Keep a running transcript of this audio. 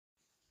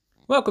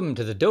Welcome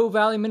to the Doe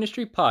Valley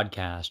Ministry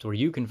Podcast, where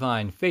you can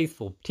find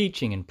faithful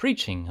teaching and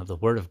preaching of the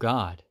Word of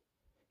God.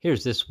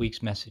 Here's this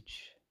week's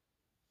message.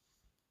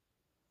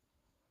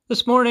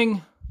 This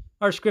morning,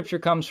 our scripture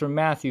comes from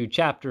Matthew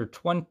chapter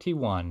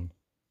 21,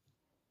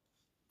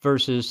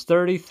 verses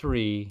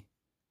 33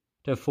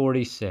 to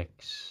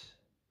 46.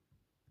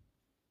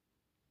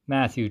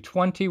 Matthew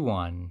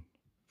 21,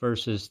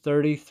 verses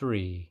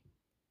 33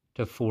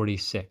 to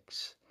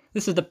 46.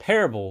 This is the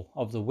parable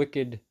of the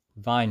wicked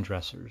vine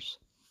dressers.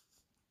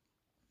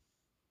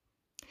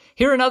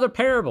 Hear another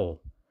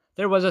parable.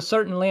 There was a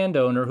certain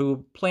landowner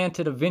who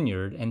planted a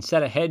vineyard and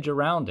set a hedge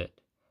around it,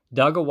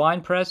 dug a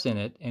winepress in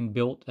it, and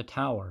built a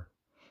tower.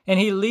 And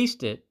he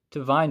leased it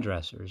to vine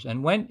dressers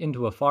and went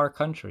into a far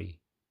country.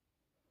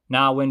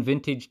 Now when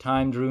vintage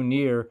time drew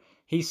near,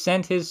 he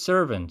sent his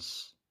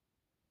servants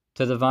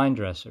to the vine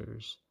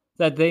dressers,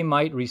 that they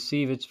might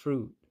receive its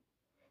fruit.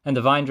 And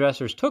the vine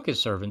dressers took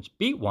his servants,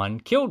 beat one,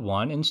 killed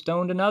one, and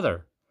stoned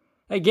another.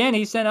 Again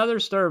he sent other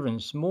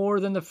servants,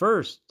 more than the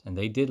first, and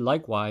they did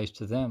likewise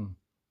to them.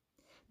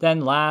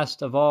 Then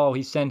last of all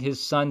he sent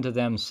his son to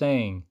them,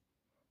 saying,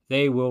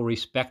 They will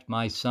respect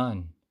my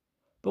son.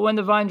 But when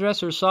the vine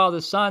dressers saw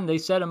the son, they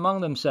said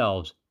among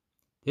themselves,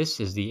 This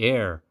is the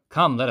heir.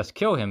 Come, let us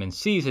kill him and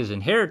seize his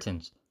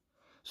inheritance.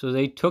 So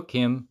they took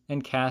him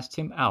and cast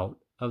him out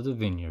of the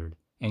vineyard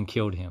and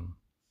killed him.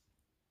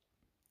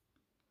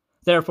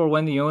 Therefore,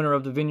 when the owner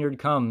of the vineyard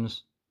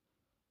comes,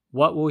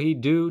 what will he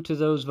do to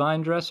those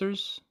vine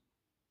dressers?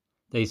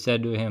 They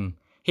said to him,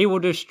 He will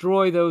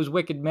destroy those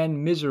wicked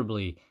men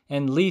miserably,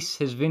 and lease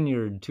his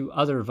vineyard to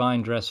other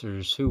vine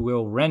dressers who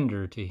will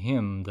render to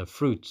him the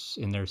fruits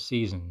in their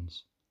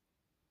seasons.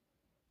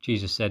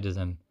 Jesus said to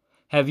them,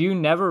 Have you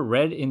never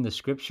read in the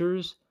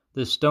Scriptures,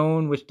 The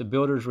stone which the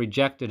builders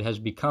rejected has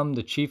become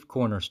the chief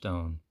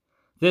cornerstone?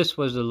 This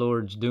was the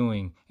Lord's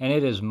doing, and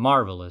it is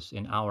marvelous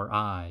in our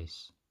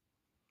eyes.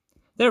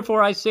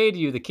 Therefore I say to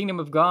you, the kingdom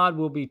of God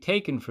will be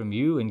taken from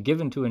you and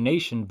given to a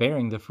nation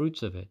bearing the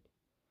fruits of it.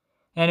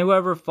 And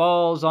whoever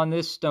falls on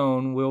this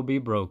stone will be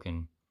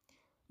broken,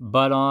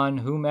 but on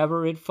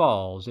whomever it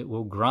falls, it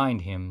will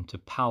grind him to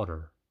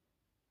powder.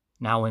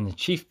 Now when the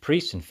chief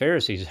priests and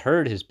Pharisees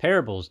heard his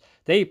parables,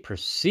 they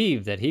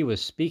perceived that he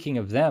was speaking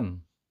of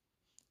them.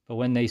 But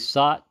when they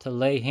sought to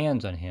lay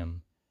hands on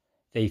him,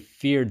 they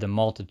feared the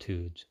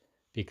multitudes,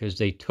 because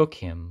they took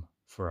him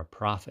for a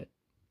prophet.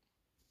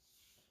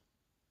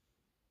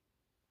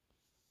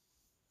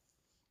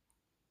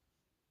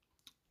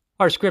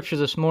 Our scripture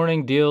this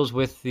morning deals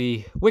with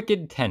the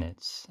wicked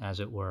tenants,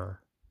 as it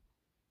were.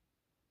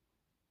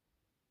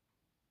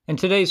 And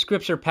today's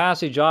scripture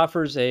passage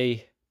offers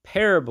a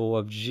parable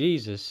of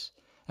Jesus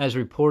as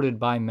reported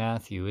by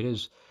Matthew. It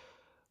is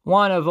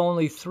one of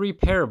only 3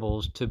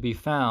 parables to be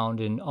found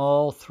in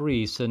all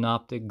 3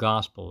 synoptic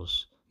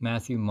gospels,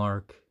 Matthew,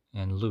 Mark,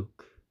 and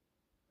Luke.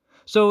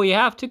 So we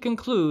have to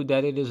conclude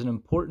that it is an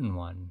important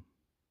one,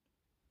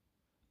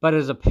 but it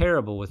is a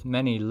parable with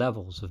many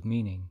levels of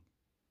meaning.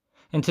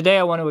 And today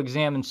I want to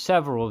examine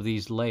several of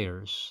these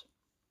layers.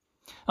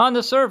 On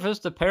the surface,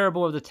 the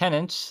parable of the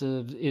tenants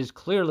is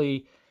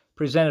clearly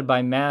presented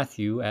by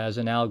Matthew as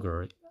an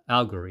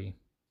allegory.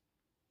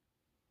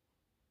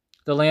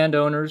 The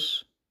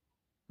landowners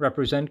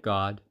represent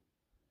God.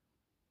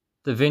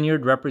 The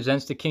vineyard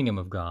represents the kingdom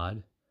of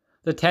God.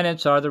 The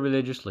tenants are the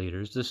religious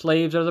leaders. The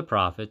slaves are the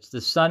prophets.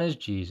 The son is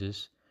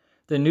Jesus.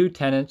 The new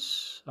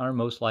tenants are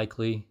most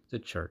likely the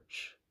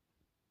church.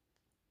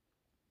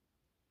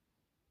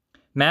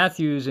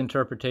 Matthew's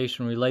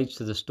interpretation relates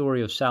to the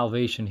story of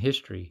salvation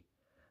history.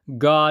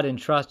 God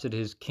entrusted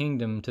his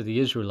kingdom to the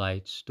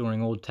Israelites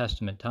during Old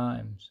Testament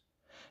times.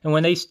 And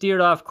when they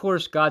steered off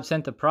course, God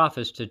sent the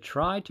prophets to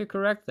try to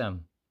correct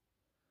them.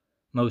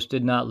 Most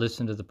did not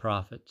listen to the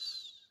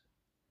prophets.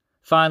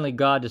 Finally,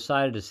 God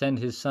decided to send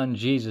his son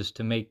Jesus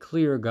to make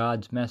clear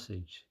God's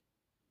message.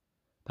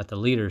 But the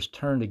leaders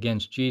turned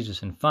against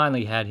Jesus and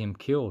finally had him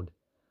killed.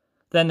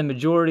 Then the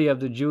majority of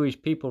the Jewish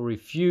people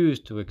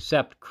refused to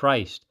accept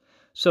Christ.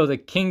 So the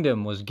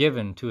kingdom was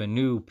given to a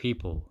new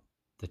people,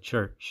 the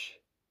church.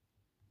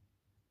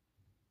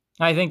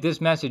 I think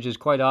this message is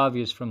quite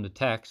obvious from the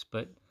text,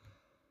 but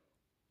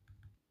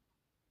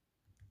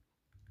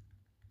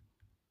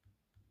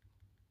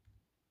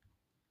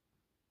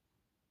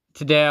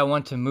today I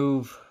want to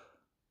move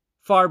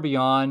far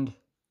beyond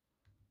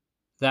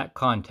that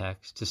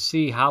context to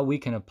see how we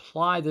can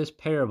apply this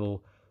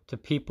parable to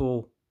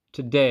people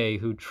today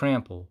who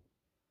trample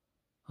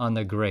on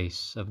the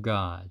grace of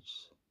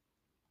God's.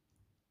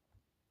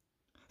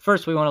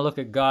 First, we want to look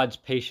at God's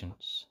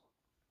patience.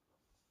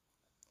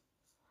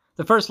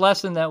 The first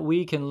lesson that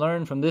we can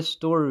learn from this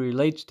story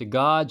relates to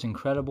God's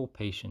incredible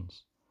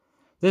patience.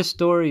 This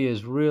story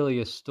is really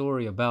a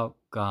story about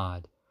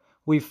God.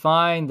 We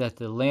find that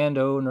the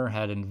landowner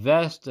had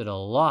invested a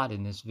lot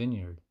in this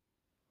vineyard.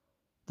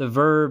 The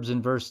verbs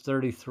in verse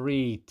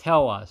 33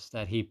 tell us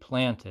that he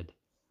planted,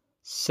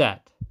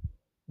 set,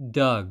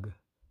 dug,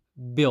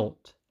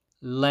 built,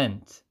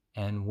 lent,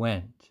 and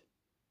went.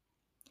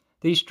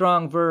 These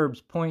strong verbs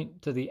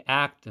point to the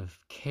act of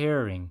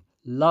caring,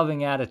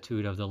 loving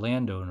attitude of the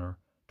landowner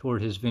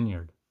toward his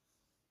vineyard.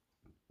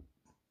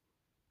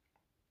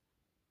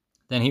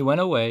 Then he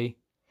went away,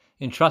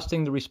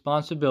 entrusting the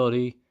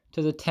responsibility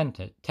to the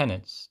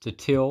tenants to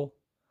till,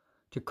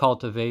 to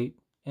cultivate,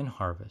 and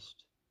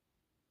harvest.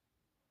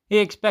 He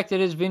expected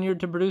his vineyard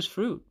to produce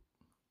fruit.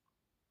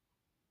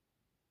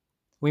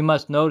 We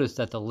must notice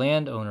that the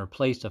landowner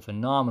placed a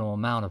phenomenal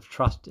amount of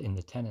trust in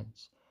the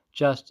tenants,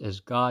 just as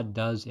God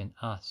does in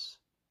us.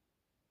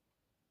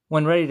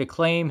 When ready to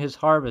claim his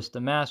harvest,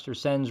 the master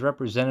sends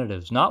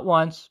representatives, not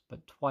once,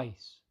 but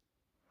twice.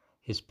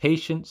 His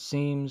patience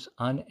seems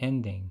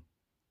unending.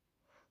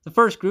 The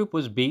first group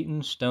was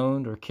beaten,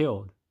 stoned, or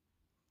killed.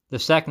 The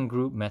second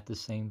group met the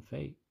same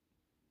fate.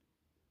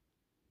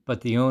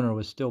 But the owner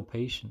was still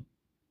patient.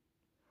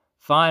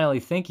 Finally,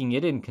 thinking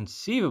it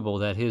inconceivable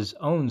that his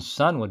own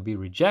son would be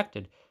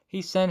rejected,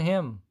 he sent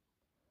him.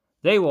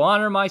 "They will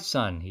honor my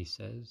son," he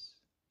says.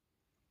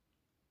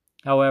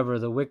 However,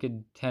 the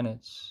wicked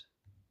tenants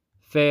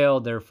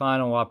failed their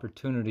final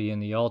opportunity in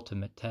the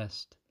ultimate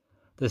test.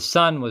 The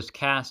son was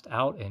cast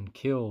out and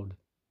killed.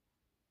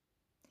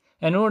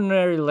 An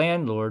ordinary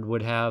landlord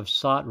would have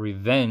sought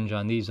revenge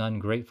on these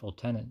ungrateful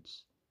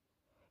tenants.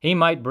 He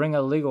might bring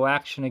a legal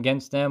action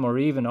against them or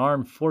even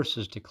armed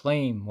forces to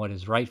claim what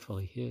is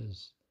rightfully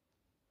his.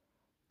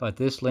 But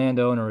this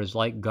landowner is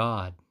like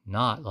God,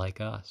 not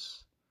like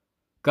us.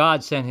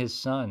 God sent his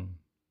Son.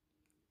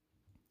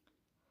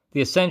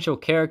 The essential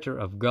character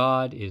of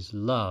God is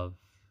love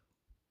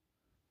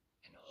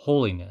and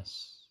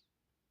holiness.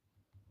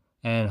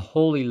 And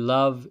holy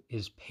love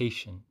is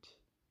patient.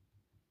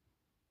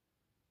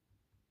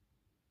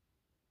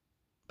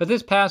 But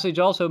this passage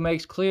also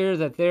makes clear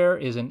that there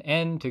is an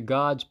end to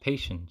God's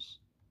patience.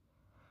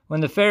 When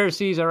the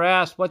Pharisees are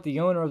asked what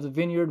the owner of the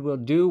vineyard will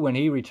do when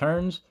he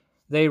returns,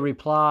 they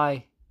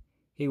reply,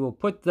 "He will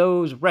put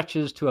those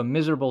wretches to a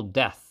miserable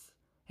death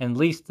and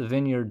lease the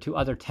vineyard to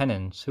other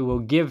tenants who will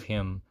give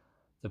him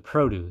the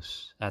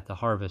produce at the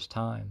harvest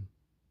time."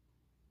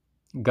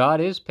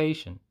 God is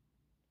patient,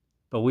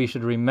 but we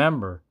should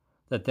remember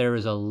that there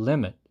is a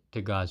limit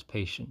to God's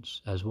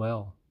patience as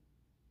well.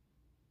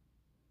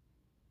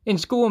 In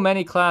school,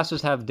 many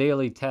classes have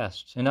daily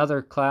tests. In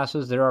other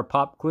classes, there are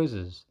pop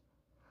quizzes.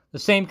 The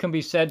same can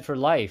be said for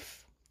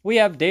life. We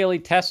have daily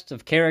tests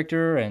of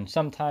character and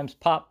sometimes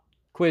pop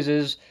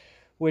quizzes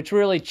which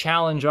really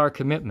challenge our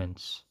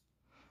commitments.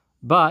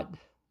 But,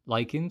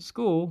 like in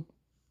school,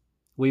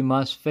 we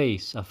must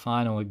face a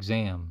final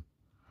exam.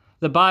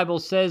 The Bible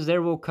says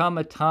there will come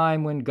a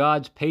time when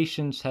God's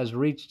patience has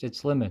reached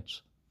its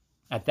limits.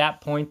 At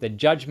that point, the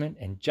judgment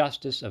and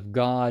justice of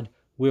God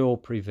will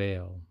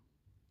prevail.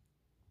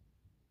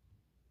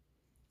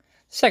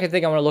 The second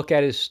thing I want to look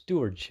at is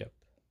stewardship.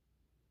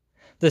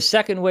 The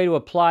second way to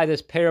apply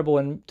this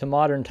parable to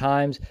modern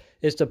times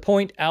is to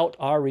point out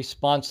our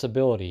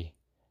responsibility.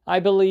 I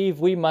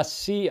believe we must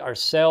see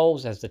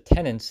ourselves as the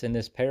tenants in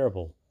this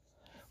parable.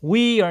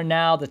 We are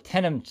now the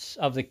tenants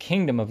of the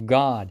kingdom of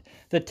God.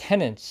 The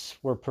tenants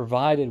were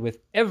provided with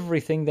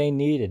everything they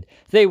needed.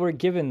 They were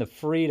given the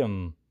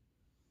freedom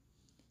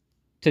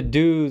to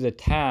do the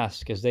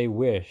task as they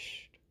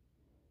wished.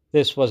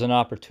 This was an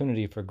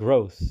opportunity for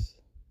growth,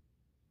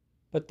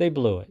 but they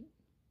blew it.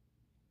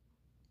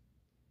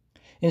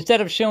 Instead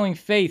of showing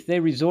faith, they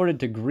resorted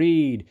to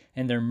greed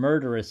and their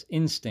murderous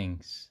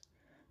instincts.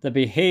 The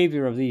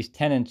behavior of these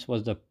tenants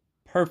was the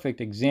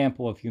perfect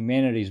example of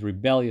humanity's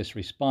rebellious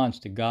response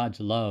to God's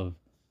love,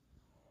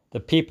 the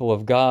people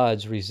of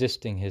God's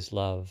resisting his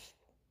love.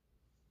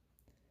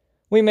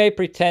 We may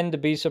pretend to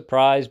be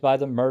surprised by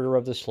the murder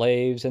of the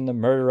slaves and the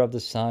murder of the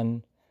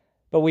son,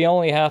 but we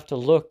only have to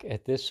look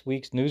at this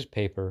week's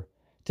newspaper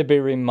to be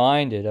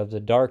reminded of the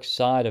dark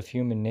side of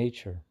human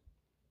nature.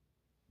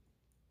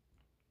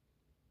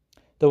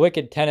 The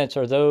wicked tenants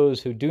are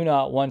those who do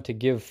not want to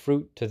give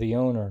fruit to the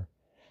owner.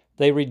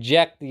 They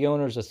reject the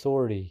owner's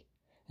authority,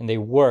 and they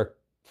work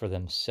for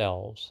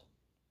themselves.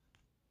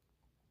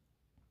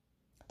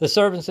 The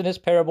servants in this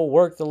parable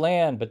worked the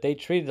land, but they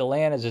treated the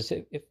land as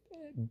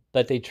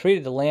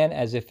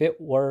if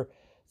it were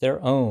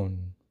their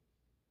own.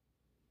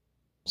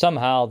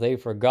 Somehow they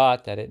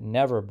forgot that it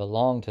never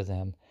belonged to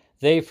them.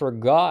 They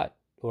forgot,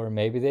 or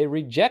maybe they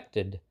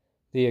rejected,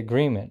 the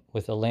agreement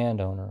with the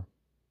landowner.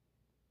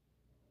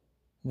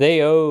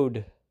 They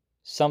owed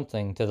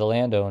something to the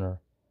landowner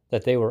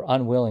that they were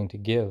unwilling to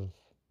give.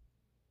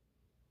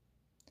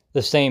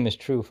 The same is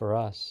true for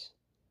us.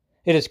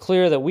 It is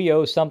clear that we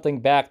owe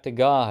something back to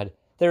God.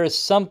 There is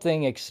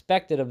something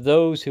expected of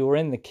those who are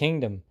in the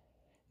kingdom,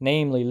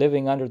 namely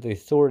living under the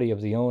authority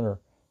of the owner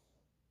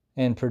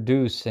and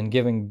produce and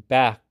giving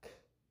back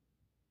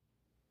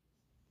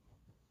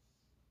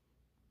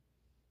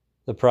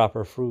the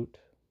proper fruit.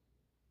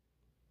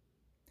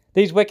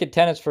 These wicked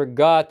tenants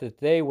forgot that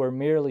they were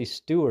merely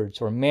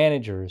stewards or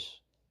managers.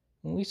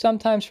 We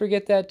sometimes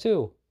forget that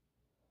too.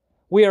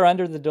 We are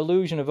under the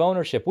delusion of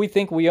ownership. We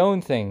think we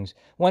own things,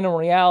 when in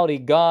reality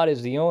God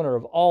is the owner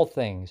of all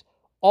things.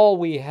 All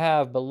we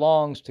have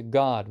belongs to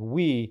God.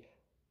 We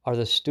are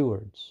the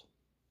stewards.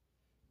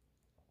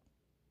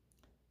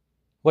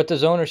 What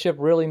does ownership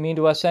really mean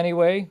to us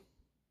anyway?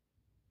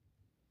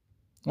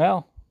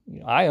 Well,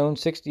 I own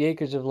 60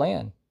 acres of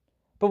land.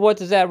 But what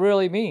does that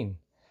really mean?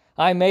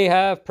 I may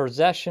have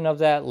possession of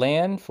that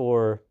land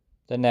for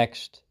the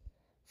next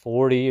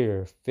 40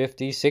 or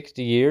 50,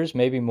 60 years,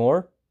 maybe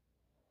more.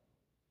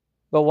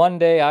 But one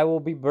day I will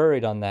be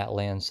buried on that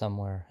land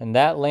somewhere, and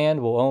that land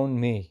will own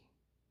me.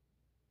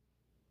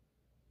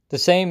 The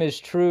same is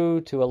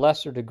true to a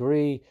lesser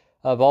degree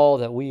of all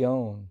that we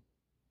own.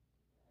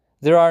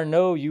 There are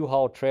no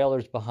U-Haul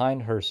trailers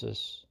behind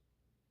hearses.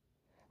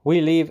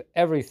 We leave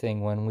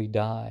everything when we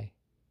die.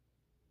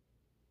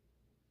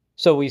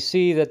 So we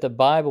see that the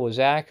Bible is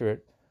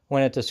accurate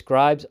when it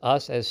describes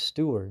us as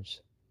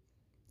stewards.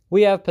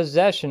 We have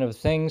possession of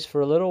things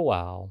for a little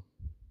while.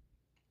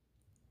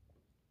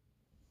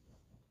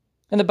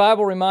 And the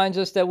Bible reminds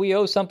us that we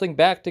owe something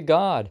back to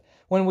God.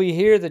 When we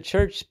hear the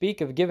church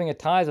speak of giving a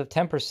tithe of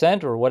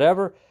 10% or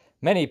whatever,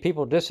 many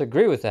people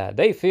disagree with that.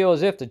 They feel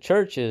as if the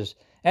church is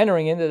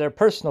entering into their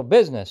personal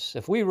business.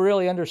 If we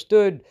really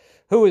understood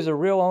who is a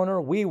real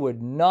owner, we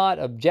would not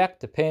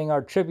object to paying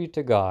our tribute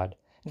to God.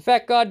 In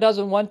fact, God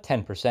doesn't want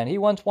 10%. He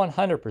wants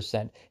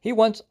 100%. He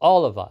wants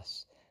all of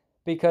us,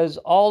 because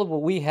all of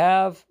what we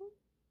have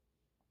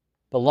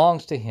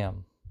belongs to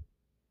Him.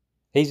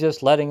 He's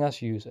just letting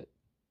us use it.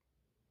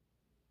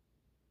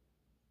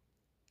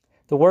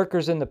 The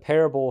workers in the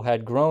parable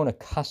had grown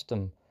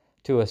accustomed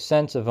to a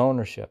sense of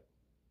ownership.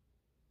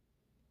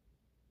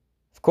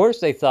 Of course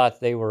they thought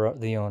they were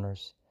the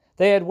owners.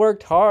 They had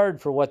worked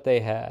hard for what they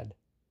had.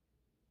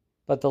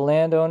 But the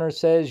landowner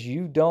says,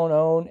 you don't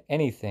own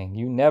anything.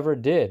 You never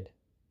did.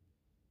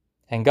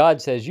 And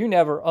God says, you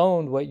never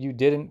owned what you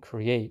didn't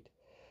create.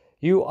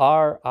 You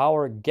are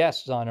our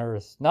guests on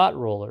earth, not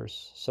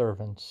rulers,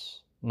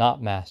 servants,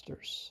 not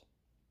masters.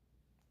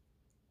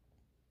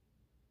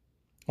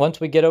 Once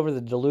we get over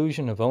the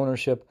delusion of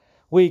ownership,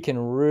 we can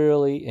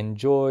really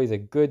enjoy the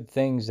good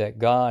things that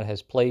God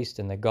has placed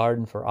in the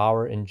garden for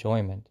our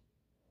enjoyment.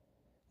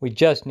 We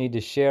just need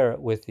to share it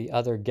with the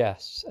other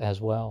guests as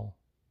well.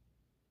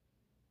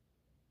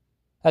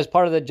 As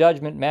part of the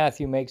judgment,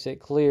 Matthew makes it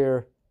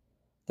clear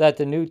that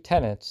the new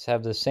tenants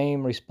have the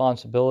same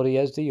responsibility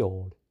as the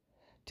old,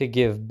 to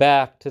give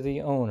back to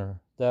the owner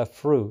the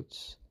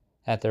fruits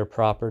at their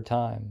proper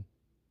time.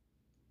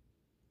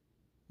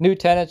 New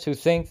tenants who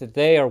think that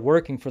they are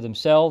working for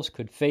themselves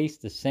could face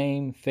the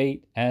same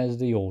fate as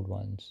the old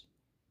ones.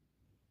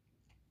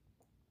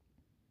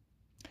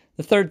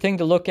 The third thing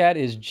to look at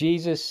is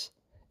Jesus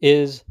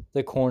is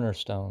the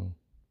cornerstone.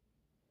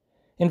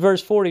 In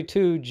verse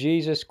 42,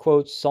 Jesus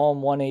quotes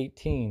Psalm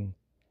 118.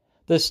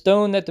 The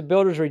stone that the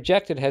builders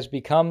rejected has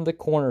become the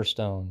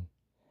cornerstone.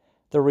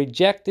 The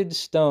rejected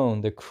stone,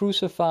 the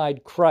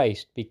crucified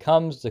Christ,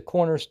 becomes the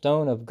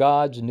cornerstone of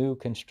God's new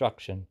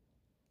construction.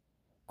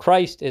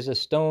 Christ is a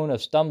stone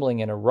of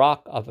stumbling and a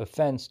rock of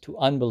offense to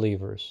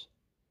unbelievers.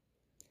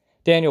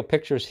 Daniel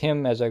pictures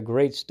him as a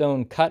great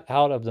stone cut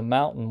out of the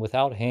mountain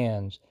without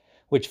hands,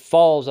 which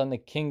falls on the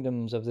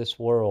kingdoms of this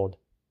world.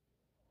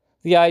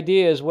 The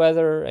idea is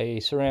whether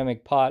a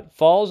ceramic pot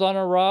falls on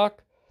a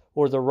rock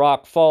or the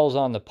rock falls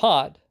on the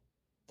pot,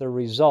 the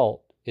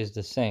result is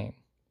the same.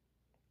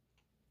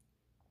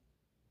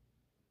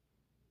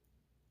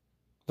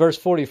 Verse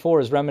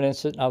 44 is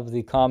reminiscent of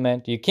the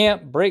comment, you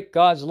can't break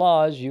God's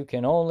laws, you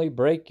can only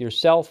break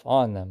yourself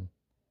on them.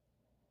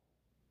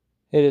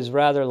 It is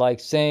rather like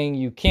saying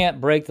you can't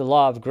break the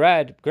law of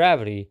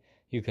gravity,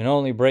 you can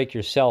only break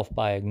yourself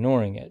by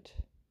ignoring it.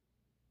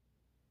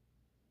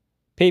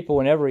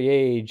 People in every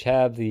age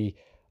have the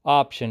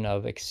option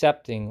of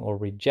accepting or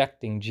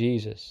rejecting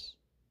Jesus.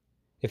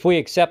 If we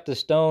accept the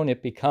stone,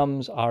 it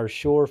becomes our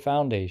sure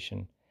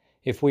foundation.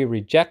 If we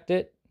reject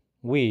it,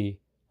 we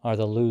are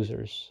the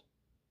losers.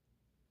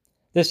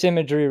 This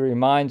imagery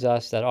reminds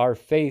us that our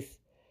faith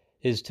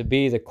is to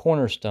be the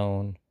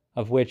cornerstone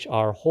of which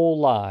our whole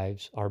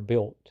lives are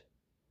built.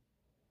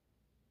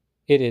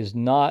 It is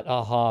not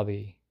a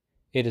hobby.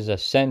 It is a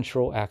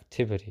central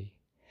activity.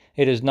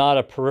 It is not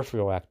a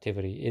peripheral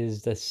activity. It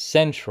is the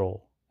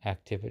central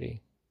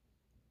activity.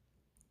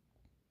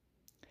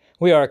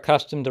 We are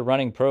accustomed to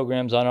running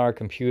programs on our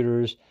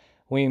computers.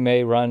 We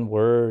may run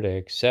Word,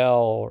 Excel,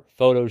 or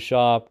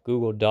Photoshop,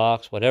 Google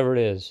Docs, whatever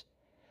it is.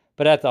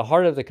 But at the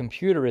heart of the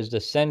computer is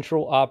the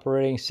central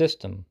operating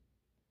system.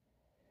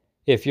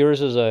 If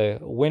yours is a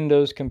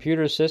Windows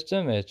computer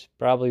system, it's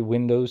probably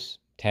Windows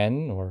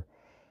 10 or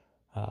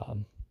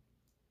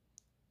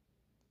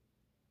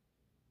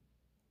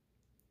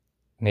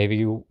maybe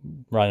you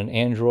run an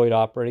Android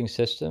operating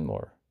system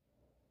or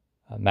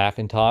a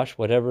Macintosh,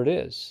 whatever it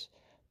is.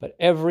 But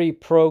every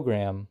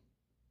program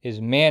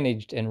is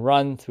managed and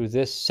run through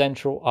this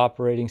central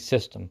operating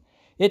system.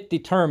 It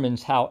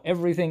determines how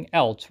everything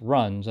else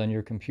runs on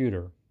your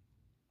computer.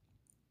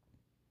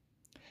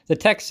 The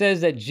text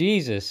says that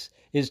Jesus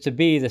is to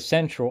be the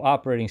central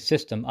operating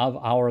system of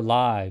our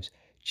lives.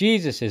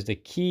 Jesus is the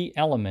key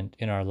element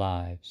in our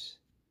lives.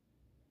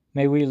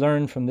 May we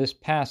learn from this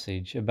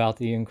passage about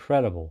the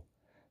incredible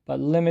but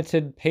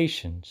limited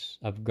patience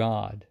of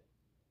God.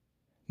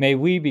 May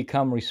we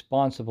become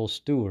responsible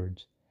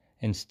stewards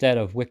instead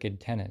of wicked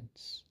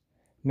tenants.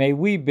 May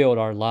we build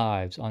our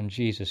lives on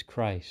Jesus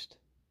Christ,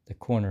 the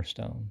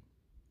cornerstone.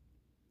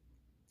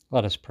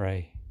 Let us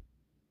pray.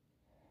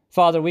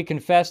 Father, we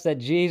confess that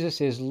Jesus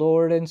is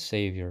Lord and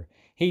Savior.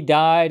 He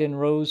died and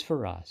rose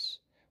for us.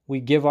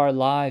 We give our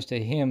lives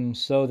to Him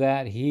so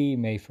that He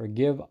may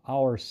forgive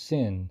our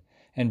sin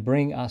and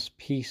bring us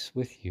peace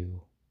with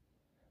you.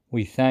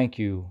 We thank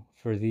you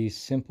for these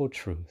simple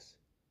truths.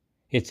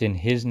 It's in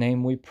His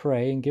name we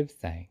pray and give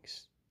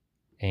thanks.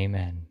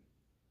 Amen.